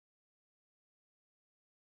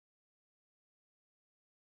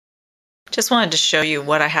Just wanted to show you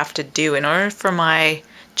what I have to do in order for my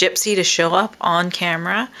Gypsy to show up on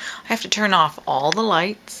camera. I have to turn off all the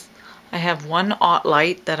lights. I have one aught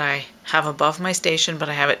light that I have above my station, but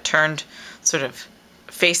I have it turned sort of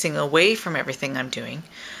facing away from everything I'm doing,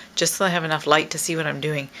 just so I have enough light to see what I'm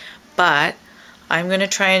doing. But I'm going to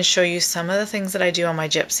try and show you some of the things that I do on my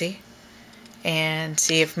Gypsy and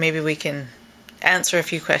see if maybe we can answer a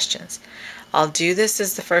few questions. I'll do this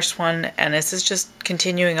as the first one, and this is just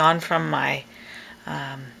continuing on from my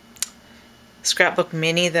scrapbook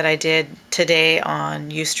mini that I did today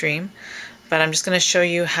on Ustream, but I'm just going to show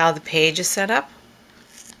you how the page is set up.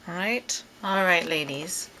 Alright,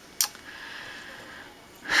 ladies.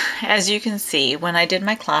 As you can see, when I did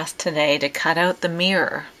my class today to cut out the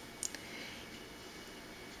mirror,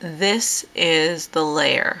 this is the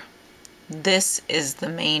layer. This is the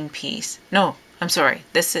main piece. No, I'm sorry.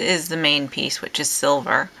 This is the main piece, which is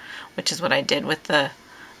silver, which is what I did with the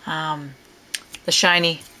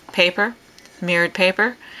shiny paper, mirrored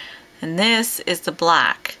paper. And this is the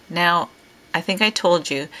black. Now, I think I told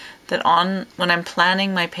you that when I'm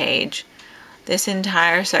planning my page, this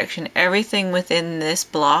entire section, everything within this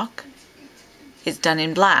block is done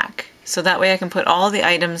in black. So that way I can put all the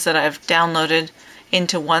items that I've downloaded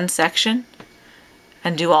into one section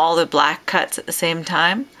and do all the black cuts at the same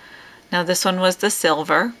time. Now this one was the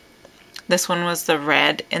silver, this one was the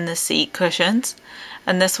red in the seat cushions,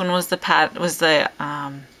 and this one was the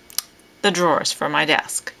drawers for my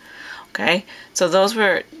desk. Okay, so those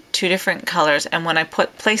were two different colors, and when I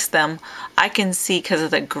place them, I can see, because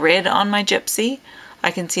of the grid on my Gypsy,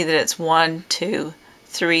 I can see that it's 1, 2,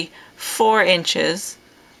 3, 4 inches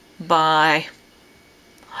by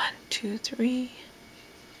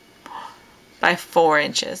 4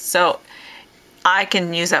 inches. So I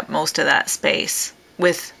can use up most of that space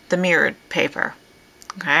with the mirrored paper.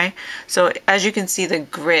 Okay, so as you can see the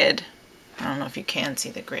grid, I don't know if you can see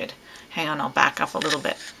the grid. Hang on, I'll back up a little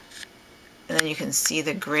bit. And then you can see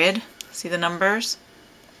the grid, see the numbers?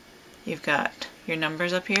 You've got your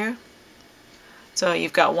numbers up here. So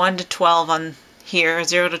you've got 1 to 12 on here,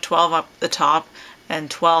 0 to 12 up the top,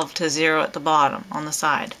 and 12 to 0 at the bottom on the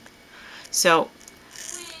side. So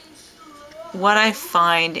what I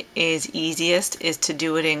find is easiest is to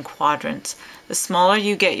do it in quadrants. The smaller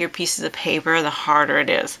you get your pieces of paper, the harder it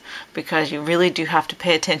is, because you really do have to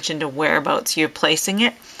pay attention to whereabouts you're placing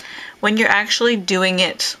it. When you're actually doing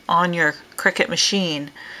it on your Cricut machine,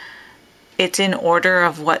 it's in order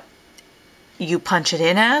of what you punch it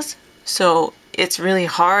in as, so it's really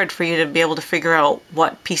hard for you to be able to figure out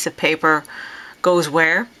what piece of paper goes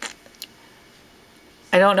where.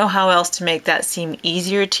 I don't know how else to make that seem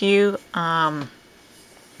easier to you, and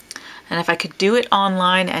if I could do it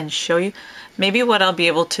online and show you, maybe what I'll be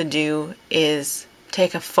able to do is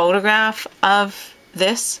take a photograph of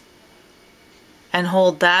this and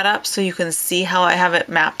hold that up so you can see how I have it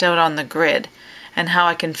mapped out on the grid and how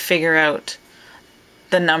I can figure out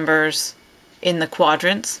the numbers in the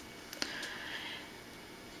quadrants.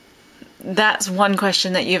 That's one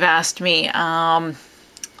question that you've asked me.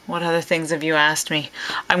 What other things have you asked me?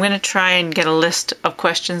 I'm going to try and get a list of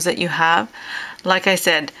questions that you have. Like I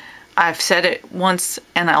said, I've said it once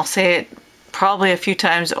and I'll say it probably a few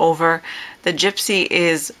times over. The Gypsy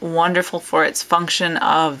is wonderful for its function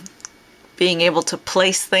of being able to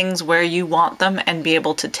place things where you want them and be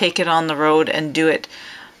able to take it on the road and do it.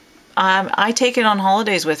 I take it on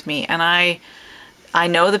holidays with me, and I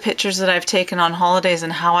know the pictures that I've taken on holidays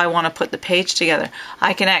and how I want to put the page together.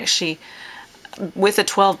 I can actually, with a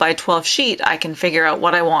 12 by 12 sheet, I can figure out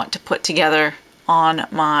what I want to put together on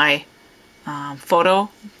my photo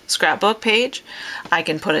scrapbook page. I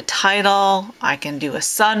can put a title, I can do a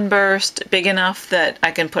sunburst big enough that I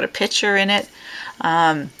can put a picture in it.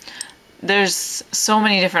 There's so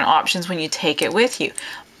many different options when you take it with you.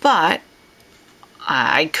 But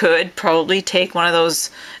I could probably take one of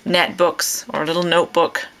those netbooks or little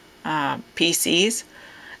notebook PCs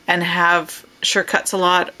and have Sure Cuts a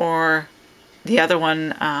Lot, or the other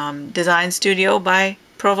one, Design Studio by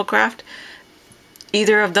Provocraft.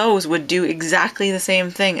 Either of those would do exactly the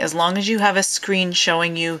same thing. As long as you have a screen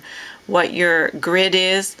showing you what your grid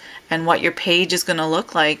is and what your page is going to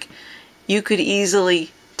look like, you could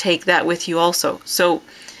easily take that with you also. So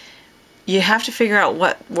you have to figure out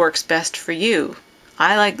what works best for you.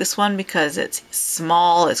 I like this one because it's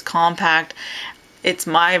small, it's compact. It's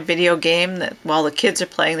my video game that while the kids are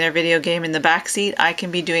playing their video game in the back seat, I can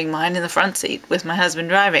be doing mine in the front seat with my husband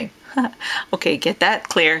driving. Okay, get that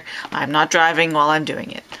clear. I'm not driving while I'm doing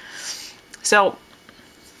it. So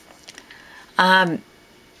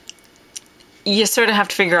you sort of have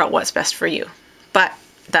to figure out what's best for you. But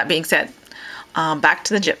that being said, back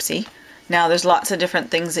to the Gypsy. Now there's lots of different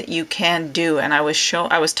things that you can do, and I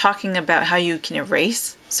was talking about how you can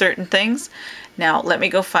erase certain things. Now let me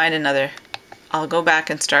go find another. I'll go back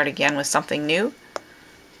and start again with something new.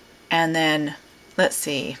 And then let's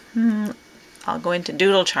see. I'll go into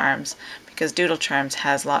Doodle Charms because Doodle Charms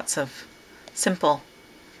has lots of simple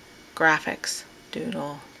graphics.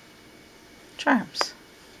 Doodle Charms.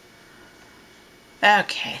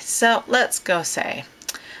 Okay, so let's go say,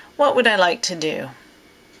 what would I like to do?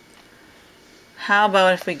 How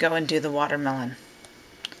about if we go and do the watermelon?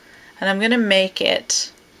 And I'm going to make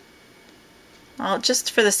it, well,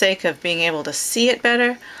 just for the sake of being able to see it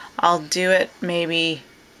better, I'll do it maybe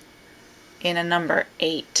in a number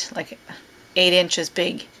 8, like 8 inches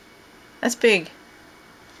big. That's big.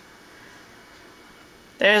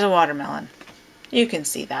 There's a watermelon. You can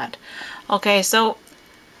see that. Okay, so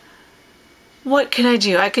what could I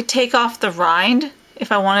do? I could take off the rind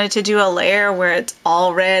if I wanted to do a layer where it's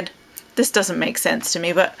all red. This doesn't make sense to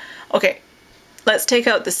me, but okay, let's take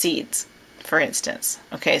out the seeds, for instance.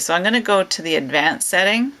 Okay, so I'm going to go to the advanced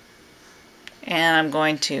setting, and I'm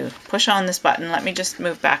going to push on this button. Let me just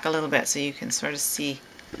move back a little bit so you can sort of see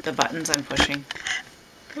the buttons I'm pushing.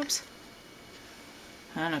 Oops.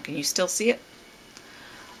 I don't know, can you still see it?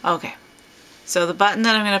 Okay, so the button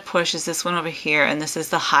that I'm going to push is this one over here, and this is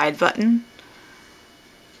the hide button.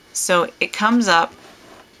 So it comes up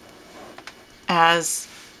as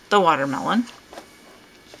the watermelon.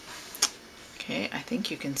 Okay, I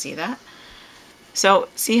think you can see that. So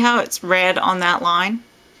see how it's red on that line?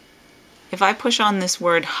 If I push on this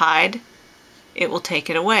word hide, it will take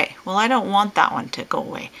it away. Well, I don't want that one to go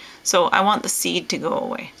away. So I want the seed to go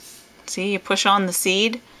away. See, you push on the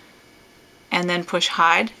seed and then push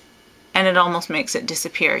hide, and it almost makes it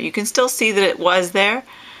disappear. You can still see that it was there,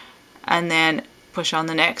 and then push on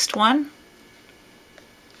the next one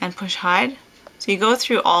and push hide. So you go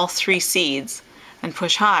through all 3 seeds and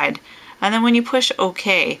push hide, and then when you push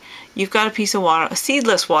OK, you've got a piece of a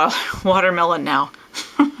seedless watermelon now.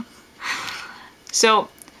 So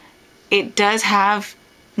it does have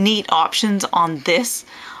neat options on this.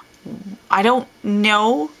 I don't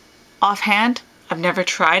know offhand. I've never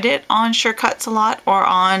tried it on Cricut a lot or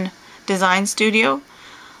on Design Studio.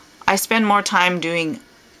 I spend more time doing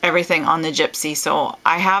everything on the Gypsy, so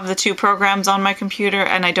I have the 2 programs on my computer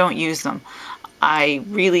and I don't use them. I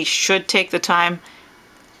really should take the time,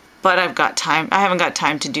 but I haven't got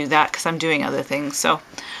time to do that because I'm doing other things. So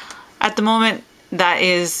at the moment, that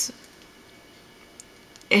is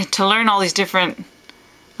to learn all these different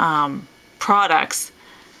products.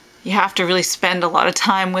 You have to really spend a lot of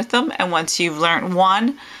time with them, and once you've learned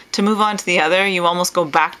one, to move on to the other, you almost go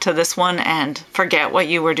back to this one and forget what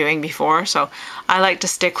you were doing before. So I like to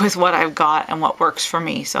stick with what I've got and what works for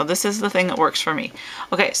me. So this is the thing that works for me.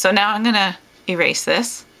 Okay, so now I'm gonna erase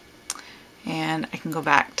this, and I can go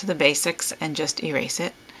back to the basics and just erase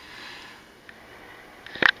it.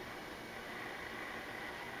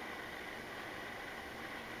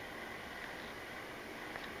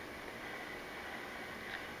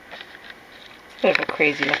 Bit of a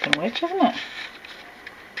crazy looking witch, isn't it?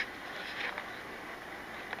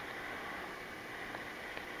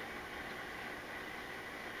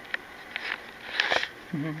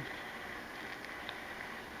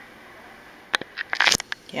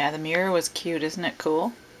 Yeah, the mirror was cute, isn't it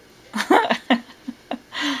cool?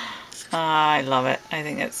 I love it. I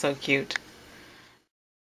think it's so cute.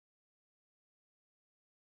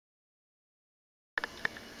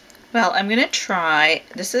 Well, I'm going to try,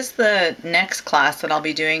 this is the next class that I'll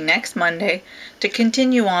be doing next Monday to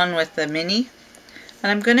continue on with the mini. And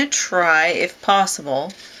I'm going to try, if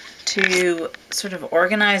possible, to sort of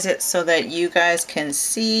organize it so that you guys can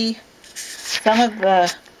see some of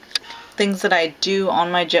the things that I do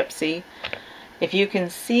on my Gypsy. If you can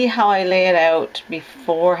see how I lay it out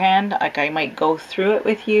beforehand, like I might go through it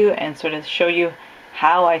with you and sort of show you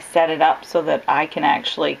how I set it up so that I can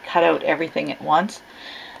actually cut out everything at once.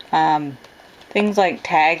 Things like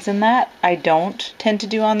tags and that, I don't tend to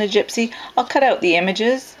do on the Gypsy. I'll cut out the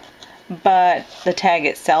images, but the tag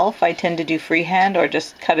itself I tend to do freehand or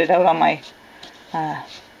just cut it out on my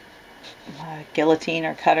guillotine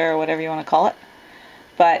or cutter or whatever you want to call it.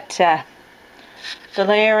 But the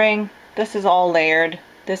layering, this is all layered.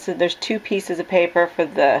 There's 2 pieces of paper for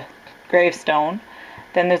the gravestone.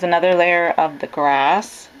 Then there's another layer of the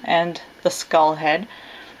grass and the skull head.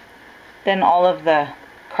 Then all of the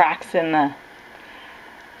cracks in the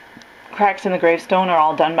gravestone are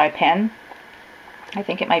all done by pen. I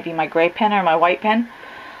think it might be my gray pen or my white pen.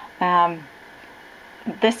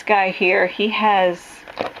 This guy here, he has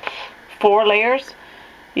 4 layers.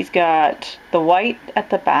 He's got the white at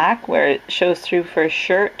the back where it shows through for his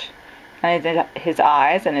shirt. and his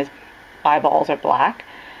eyes and his eyeballs are black.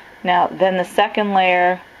 Now then the second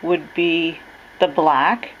layer would be the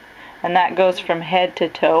black, and that goes from head to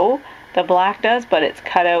toe, the black does, but it's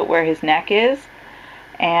cut out where his neck is.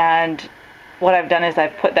 And what I've done is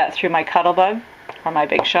I've put that through my Cuttlebug or my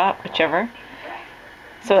Big Shot, whichever,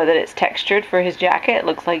 so that it's textured for his jacket. It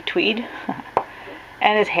looks like tweed.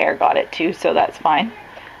 And his hair got it too, so that's fine.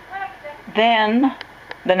 Then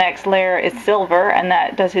the next layer is silver, and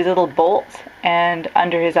that does his little bolts and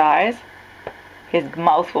under his eyes. His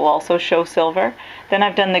mouth will also show silver. Then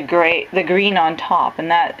I've done the green on top,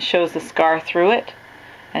 and that shows the scar through it,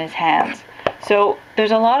 and his hands. So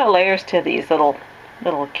there's a lot of layers to these little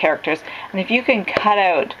characters, and if you can cut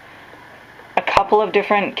out a couple of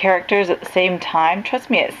different characters at the same time, trust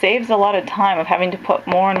me, it saves a lot of time of having to put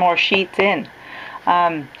more and more sheets in.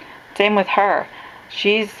 Same with her.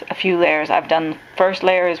 She's a few layers. I've done the first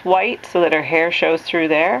layer is white so that her hair shows through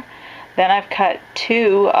there. Then I've cut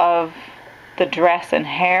 2 of the dress and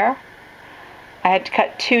hair. I had to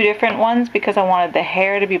cut 2 different ones because I wanted the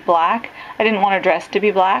hair to be black. I didn't want her dress to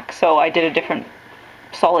be black, so I did a different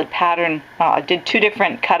solid pattern. I did 2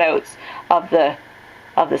 different cutouts of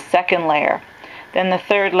the second layer. Then the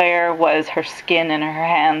third layer was her skin and her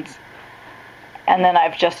hands. And then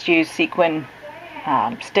I've just used sequin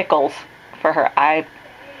stickles for her eye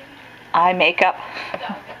makeup.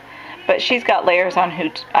 But she's got layers on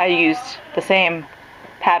who I used the same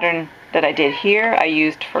pattern that I did here. I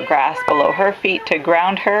used for grass below her feet to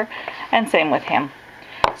ground her, and same with him.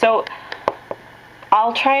 So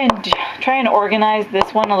I'll try and organize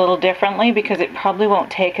this one a little differently because it probably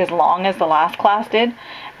won't take as long as the last class did,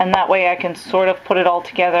 and that way I can sort of put it all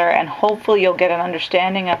together, and hopefully you'll get an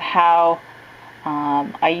understanding of how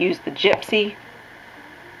I use the Gypsy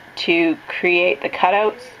to create the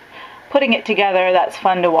cutouts. Putting it together, that's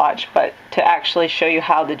fun to watch, but to actually show you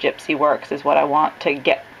how the Gypsy works is what I want to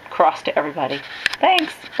get across to everybody.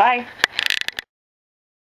 Thanks. Bye.